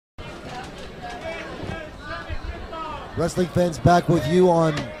Wrestling fans, back with you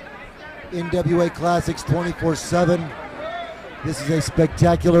on NWA Classics 24/7. This is a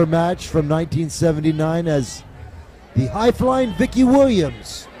spectacular match from 1979 as the high-flying Vicki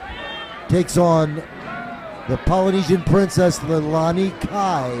Williams takes on the Polynesian princess Leilani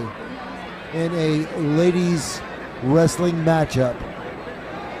Kai in a ladies wrestling matchup.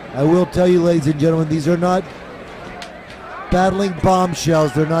 I will tell you, ladies and gentlemen, these are not battling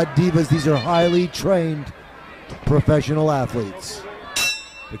bombshells. They're not divas. These are highly trained professional athletes.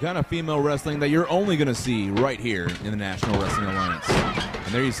 The kind of female wrestling that you're only going to see right here in the National Wrestling Alliance.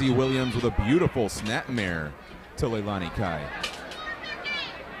 And there you see Williams with a beautiful snapmare to Leilani Kai.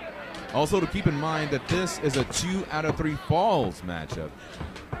 Also to keep in mind that this is a 2 out of 3 falls matchup,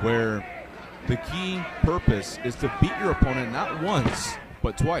 where the key purpose is to beat your opponent not once,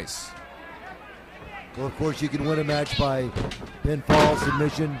 but twice. Well, of course, you can win a match by pinfall,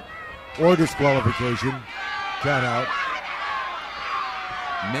 submission, or disqualification. Count out.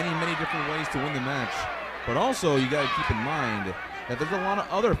 Many different ways to win the match. But also, you got to keep in mind that there's a lot of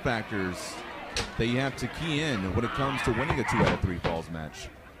other factors that you have to key in when it comes to winning a 2 out of 3 falls match.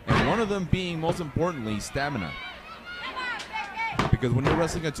 And one of them being, most importantly, stamina. Because when you're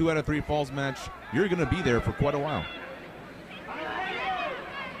wrestling a 2 out of 3 falls match, you're going to be there for quite a while.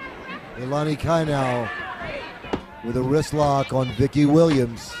 Leilani Kai now with a wrist lock on Vicki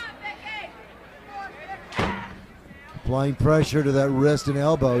Williams. Applying pressure to that wrist and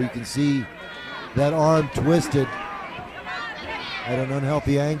elbow. You can see that arm twisted at an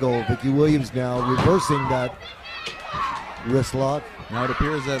unhealthy angle. Vicki Williams now reversing that wrist lock. Now it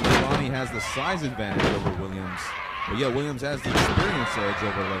appears that Leilani has the size advantage over Williams. But yeah, Williams has the experience edge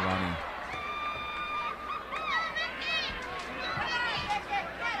over Leilani.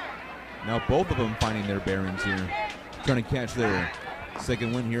 Now both of them finding their bearings here. Trying to catch their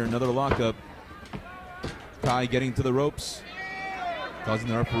second win here. Another lockup. Kai getting to the ropes, causing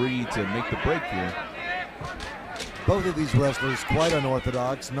the referee to make the break here. Both of these wrestlers quite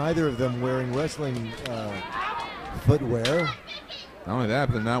unorthodox. Neither of them wearing wrestling footwear. Not only that,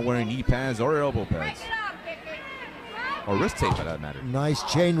 but they're not wearing knee pads or elbow pads. Or wrist tape, for that matter. Nice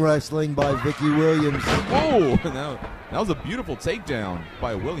chain wrestling by Vicki Williams. Oh, that was a beautiful takedown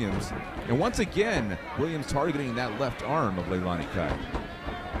by Williams. And once again, Williams targeting that left arm of Leilani Kai.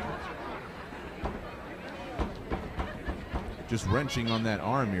 Just wrenching on that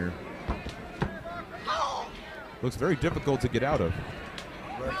arm here. Looks very difficult to get out of.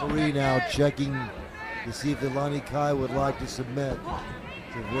 Referee now checking to see if Leilani Kai would like to submit.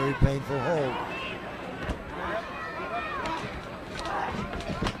 It's a very painful hold.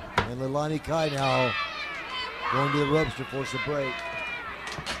 And Leilani Kai now going to the ropes to force a break.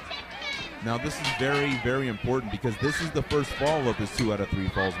 Now this is very important because this is the first fall of this 2 out of 3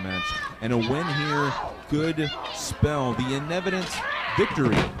 falls match. And a win here could spell the inevitable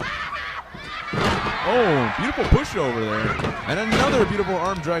victory. Oh, beautiful push over there. And another beautiful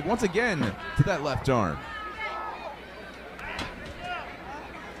arm drag once again to that left arm.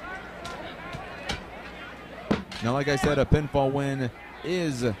 Now, like I said, a pinfall win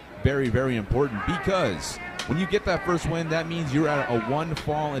is very important because when you get that first win, that means you're at a 1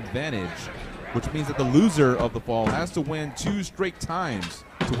 fall advantage, which means that the loser of the fall has to win 2 straight times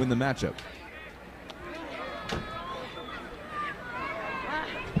to win the matchup.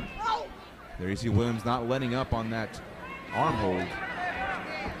 There you see Williams not letting up on that arm hold.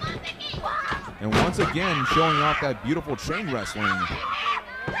 And once again, showing off that beautiful chain wrestling.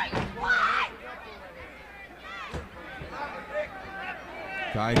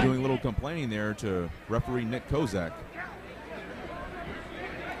 Kai doing a little complaining there to referee Nick Kozak.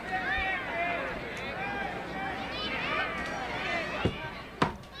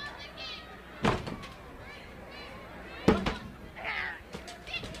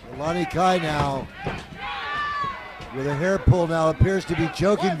 Leilani Kai now with a hair pull now appears to be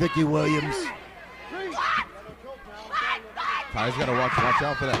choking Vicki Williams. Kai's got to watch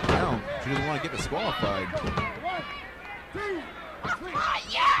out for that count. She doesn't want to get disqualified.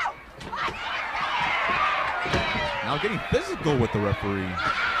 Now getting physical with the referee.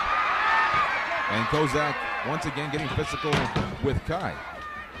 And Kozak once again getting physical with Kai.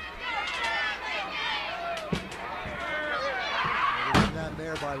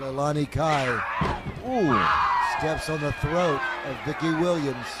 There by Leilani Kai. Ooh, steps on the throat of Vicki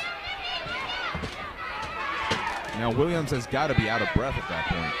Williams. Now Williams has got to be out of breath at that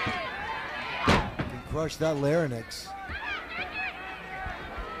point. Can crush that larynx.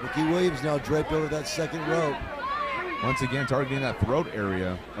 Vicki Williams now draped over that second rope. Once again targeting that throat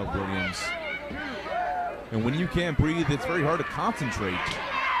area of Williams. And when you can't breathe, it's very hard to concentrate.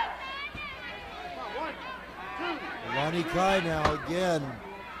 Leilani Kai now again,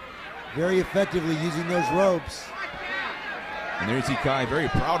 very effectively using those ropes. And there you see Kai very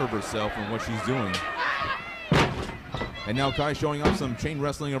proud of herself and what she's doing. And now Kai showing off some chain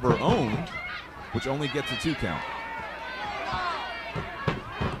wrestling of her own, which only gets a 2 count.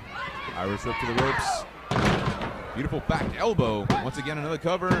 Irish whip to the ropes. Beautiful back elbow. Once again, another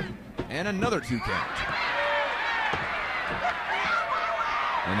cover and another 2 count.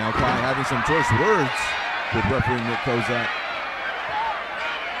 And now Kai having some choice words with referee Nick Kozak.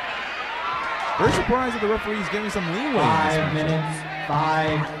 Very surprised that the referee is giving some leeway. 5 minutes.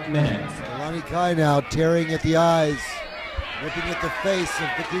 5 minutes. Leilani Kai now tearing at the eyes, ripping at the face of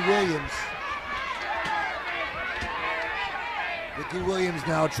Vicki Williams. Vicki Williams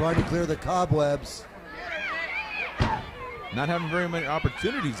now trying to clear the cobwebs. Not having very many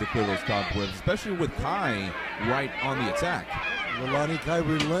opportunities to clear those cobwebs, especially with Kai right on the attack. Leilani Kai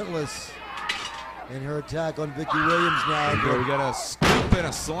relentless in her attack on Vicki Williams now. There we got a scoop and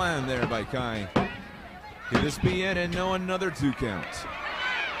a slam there by Kai. Could this be it? And no, another 2 counts.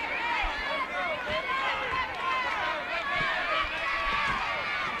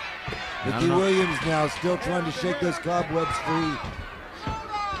 Vicki Williams now still trying to shake those cobwebs free.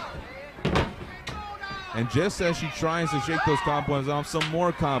 And just as she tries to shake those cobwebs off, some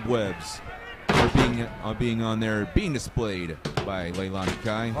more cobwebs are being displayed by Leilani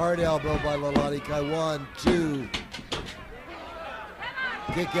Kai. Hard elbow by Leilani Kai. 1, 2.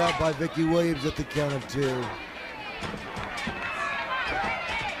 Kick out by Vicki Williams at the count of 2.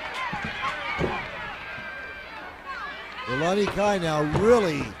 Leilani Kai now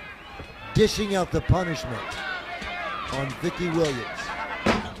really dishing out the punishment on Vicki Williams.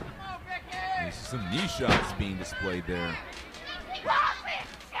 You see some knee shots being displayed there.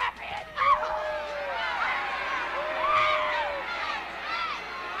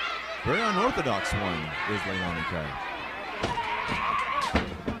 Very unorthodox one is Leilani Kai.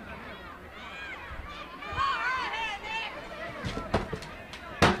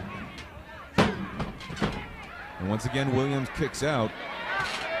 And once again, Williams kicks out.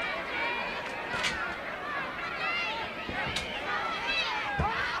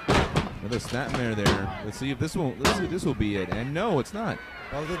 Another snapmare there. Let's see if this will be it. And no, it's not.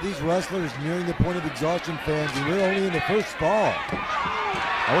 Both of these wrestlers nearing the point of exhaustion, fans, and we're only in the first fall.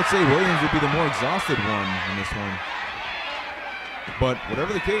 I would say Williams would be the more exhausted one in this one. But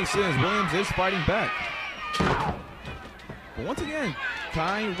whatever the case is, Williams is fighting back. But once again,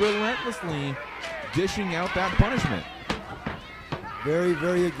 Kai relentlessly dishing out that punishment. Very,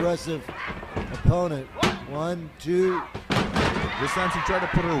 very aggressive opponent. 1, 2. This time she tried to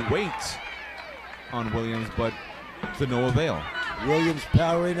put her weight on Williams, but to no avail. Williams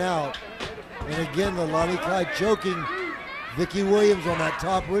powering out. And again, Leilani Kai choking Vicki Williams on that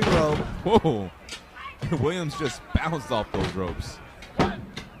top ring rope. Whoa. Williams just bounced off those ropes.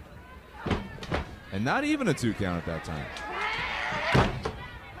 And not even a 2 count at that time.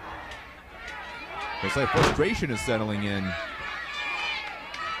 Looks like frustration is settling in.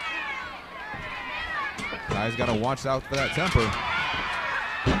 Guys got to watch out for that temper.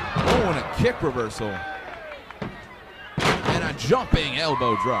 Oh, and a kick reversal. And a jumping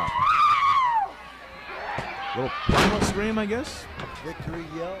elbow drop. Little primal scream, I guess. Victory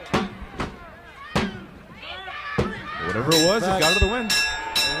yell. Whatever it was, it got her the win.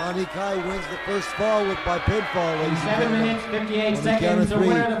 Leilani Kai wins the first fall by pinfall. In 7 minutes, 58 seconds, the 3.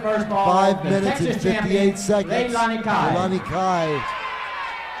 winner of the first fall. 5 minutes and 58 seconds. Leilani Kai. Leilani Kai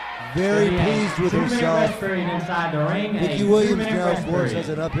very pleased with herself. Vicki Williams now, of course, has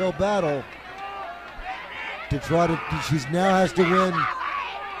an uphill battle to try to. She now has to win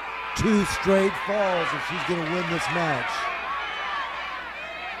 2 straight falls if she's going to win this match.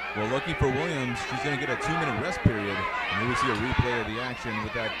 Well, lucky for Williams, she's going to get a 2-minute rest period. And we will see a replay of the action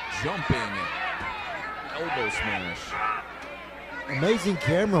with that jumping elbow smash. Amazing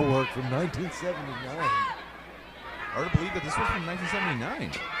camera work from 1979. Hard to believe that this was from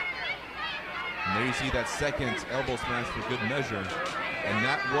 1979. And there you see that second elbow smash for good measure. And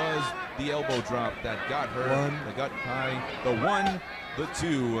that was the elbow drop that got her, that got Kai, the 1, the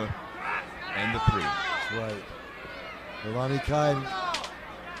 2, and the 3. That's right. Leilani Kai,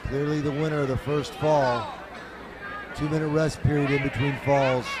 clearly the winner of the first fall. 2-minute rest period in between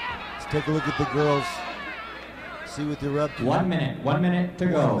falls. Let's take a look at the girls. See what they're up to. 1 minute. 1 minute to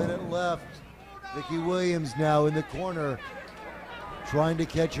go. 1 minute left. Vicki Williams now in the corner, trying to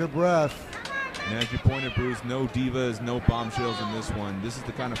catch her breath. And as you pointed, Bruce, no divas, no bombshells in this one. This is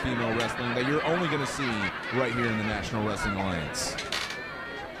the kind of female wrestling that you're only going to see right here in the National Wrestling Alliance.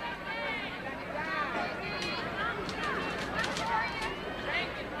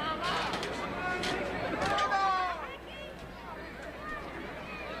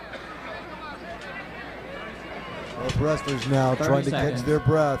 wrestlers now 30 trying to seconds. catch their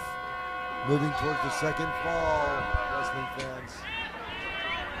breath. Moving towards the second fall, wrestling fans.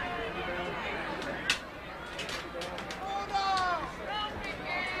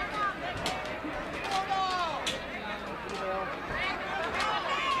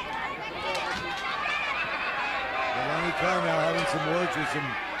 Leilani Kai now having some words with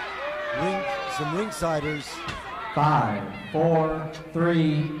some ringsiders. 5, 4,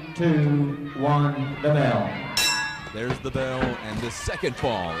 3, 2, 1, the bell. There's the bell, and the second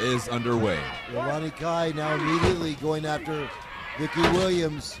fall is underway. Leilani Kai now immediately going after Vicki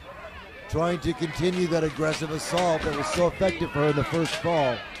Williams, trying to continue that aggressive assault that was so effective for her in the first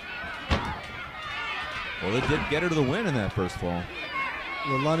fall. Well, it did get her to the win in that first fall.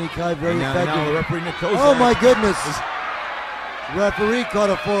 Leilani Kai very And effective. now the referee Nick Kozak. Oh my goodness! Referee caught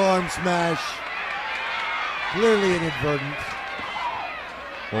a forearm smash. Clearly inadvertent.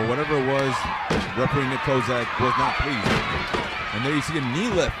 Well, whatever it was, referee Nick Kozak was not pleased. And there you see a knee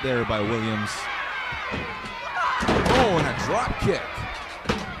lift there by Williams. Oh, and a drop kick.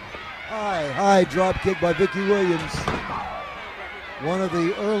 High drop kick by Vicki Williams. One of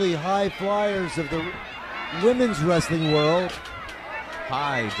the early high flyers of the women's wrestling world.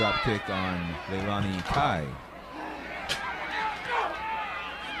 High drop kick on Leilani Kai.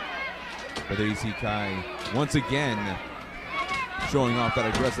 But there you see Kai once again showing off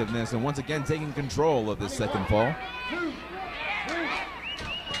that aggressiveness and once again taking control of this second fall.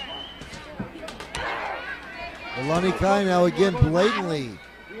 Leilani Kai now again blatantly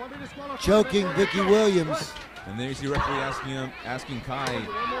choking Vicki Williams. And there you see referee asking Kai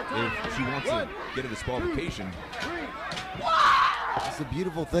if she wants to get a disqualification. It's a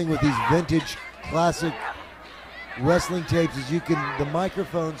beautiful thing with these vintage classic wrestling tapes is the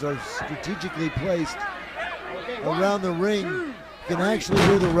microphones are strategically placed around the ring. You can actually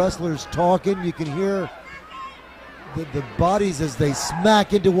hear the wrestlers talking. You can hear the bodies as they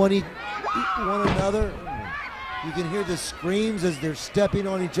smack into one another. You can hear the screams as they're stepping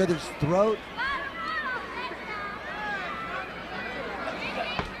on each other's throat.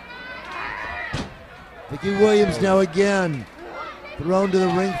 Vicki Williams now again thrown to the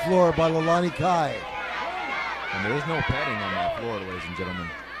ring floor by Leilani Kai. And there is no padding on that floor, ladies and gentlemen.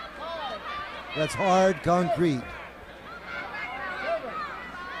 That's hard concrete.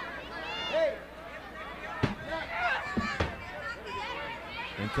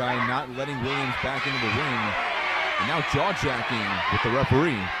 And Kai not letting Williams back into the ring. And now jaw-jacking with the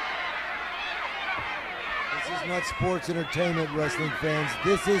referee. This is not sports entertainment, wrestling fans.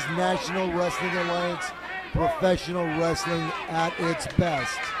 This is National Wrestling Alliance professional wrestling at its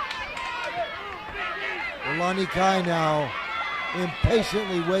best. Leilani Kai now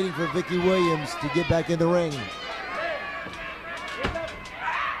impatiently waiting for Vicki Williams to get back in the ring.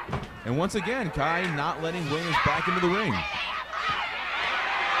 And once again, Kai not letting Williams back into the ring.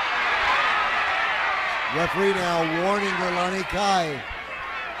 Referee now warning Leilani Kai.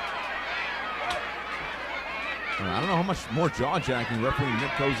 I don't know how much more jaw-jacking referee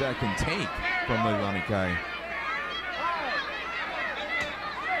Nick Kozak can take from Leilani Kai.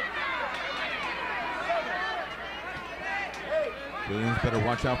 Williams better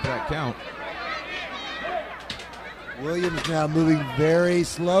watch out for that count. Williams now moving very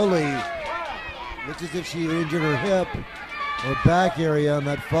slowly. Looks as if she injured her hip or back area on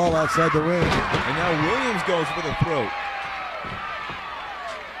that fall outside the ring. And now Williams goes for the throat.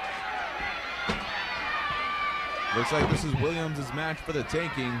 Looks like this is Williams' match for the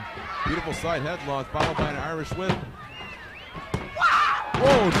taking. Beautiful side headlock followed by an Irish whip.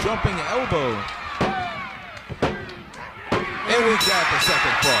 Whoa, jumping elbow. And we got the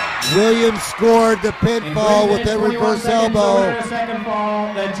second fall. Williams scored the pinfall with that reverse elbow,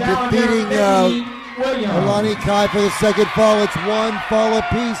 defeating Leilani Kai for the second fall. It's one fall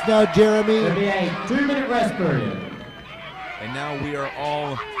apiece now, Jeremy. There'll be a 2-minute rest period. And now we are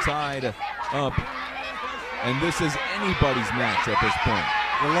all tied up. And this is anybody's match at this point.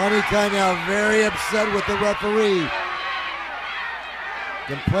 Leilani Kai now very upset with the referee,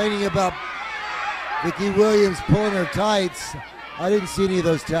 complaining about Vicki Williams pulling her tights. I didn't see any of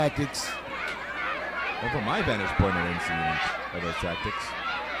those tactics. Well, from my vantage point, I didn't see any of those tactics.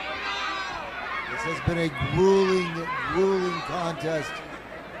 This has been a grueling contest.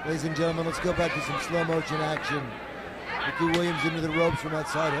 Ladies and gentlemen, let's go back to some slow motion action. Vicki Williams into the ropes from that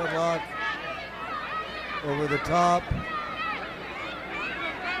side headlock. Over the top.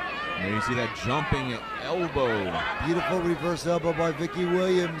 And there you see that jumping elbow. Beautiful reverse elbow by Vicki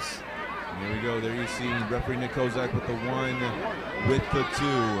Williams. And there we go. There you see referee Nick Kozak with the 1, with the 2,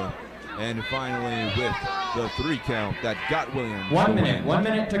 and finally with the 3 count that got Williams. 1 minute. 1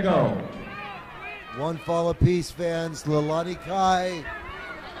 minute to go. One fall apiece, fans. Leilani Kai,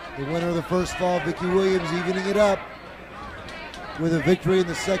 the winner of the first fall. Vicki Williams evening it up with a victory in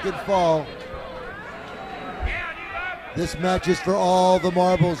the second fall. This match is for all the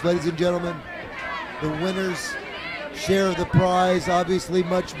marbles, ladies and gentlemen. The winner's share of the prize, obviously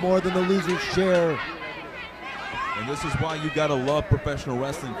much more than the loser's share. And this is why you gotta love professional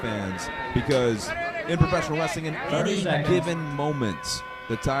wrestling, fans, because in professional wrestling, in any given moment,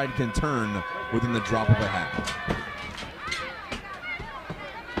 the tide can turn within the drop of a hat.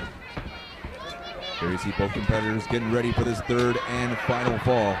 Here you see both competitors getting ready for this third and final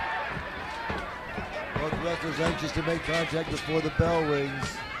fall. Both wrestlers anxious to make contact before the bell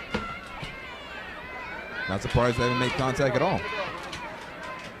rings. Not surprised they haven't made contact at all.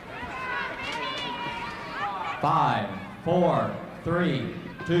 5, 4, 3,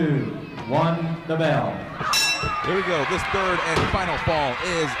 2, 1, the bell. Here we go. This third and final fall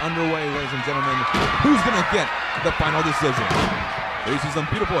is underway, ladies and gentlemen. Who's going to get the final decision? There you see some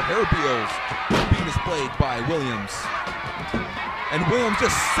beautiful hair peels being displayed by Williams. And Williams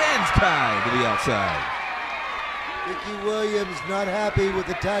just sends Kai to the outside. Vicki Williams not happy with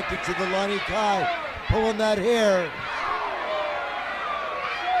the tactics of Leilani Kai, pulling that hair.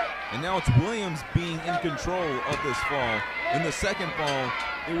 And now it's Williams being in control of this fall. In the second fall,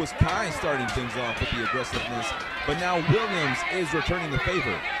 it was Kai starting things off with the aggressiveness, but now Williams is returning the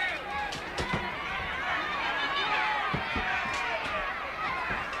favor.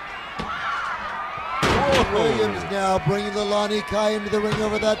 Whoa. Williams now bringing Leilani Kai into the ring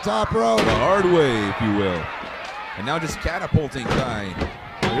over that top rope. The hard way, if you will. And now just catapulting Kai.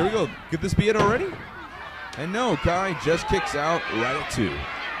 Here we go. Could this be it already? And no, Kai just kicks out right at 2.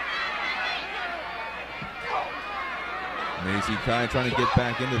 And there you see Kai trying to get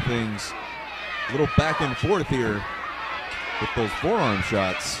back into things. A little back and forth here with those forearm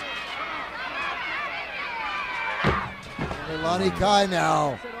shots. Leilani Kai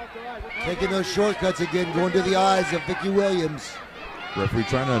now taking those shortcuts again, going to the eyes of Vicki Williams. Referee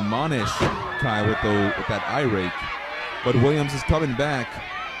trying to admonish Kai with that eye rake, but Williams is coming back.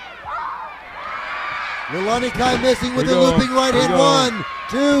 Leilani Kai missing with the looping right hand. 1,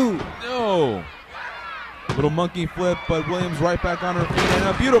 2. No. Little monkey flip, but Williams right back on her feet,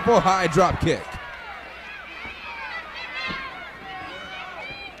 and a beautiful high drop kick.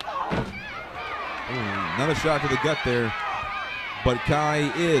 Ooh, another shot to the gut there, but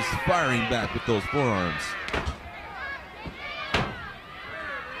Kai is firing back with those forearms.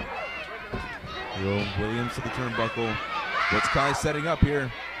 Williams to the turnbuckle. What's Kai setting up here?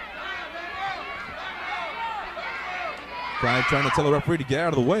 Kai trying to tell the referee to get out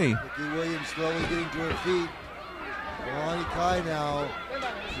of the way. Vicki Williams slowly getting to her feet. Leilani Kai now.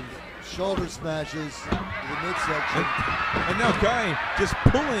 Shoulder smashes to the midsection. And now Kai just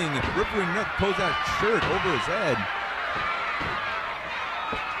pulling referee Nuck Kozak's shirt over his head.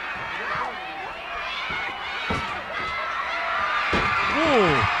 Whoa,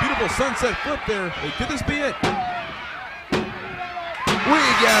 beautiful sunset flip there. Hey, could this be it? We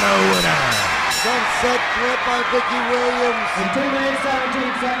got a winner. Sunset flip by Vicki Williams. In 2 minutes,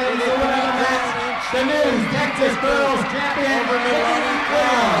 17 seconds, the winner of the match, the new Texas Girls Champion, Leilani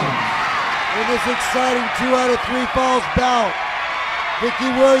Kai. In this exciting 2 out of 3 falls bout, Vicki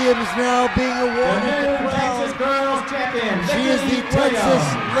Williams now being awarded The new the crown. Texas Girls Champion, She is the Vicki Texas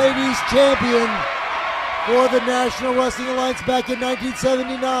Williams. Ladies Champion for the National Wrestling Alliance back in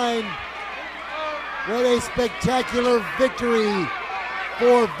 1979. What a spectacular victory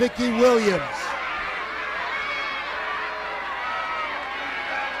for Vicki Williams.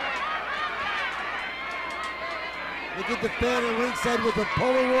 Look at the fan at ringside with a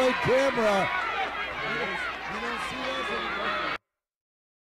Polaroid camera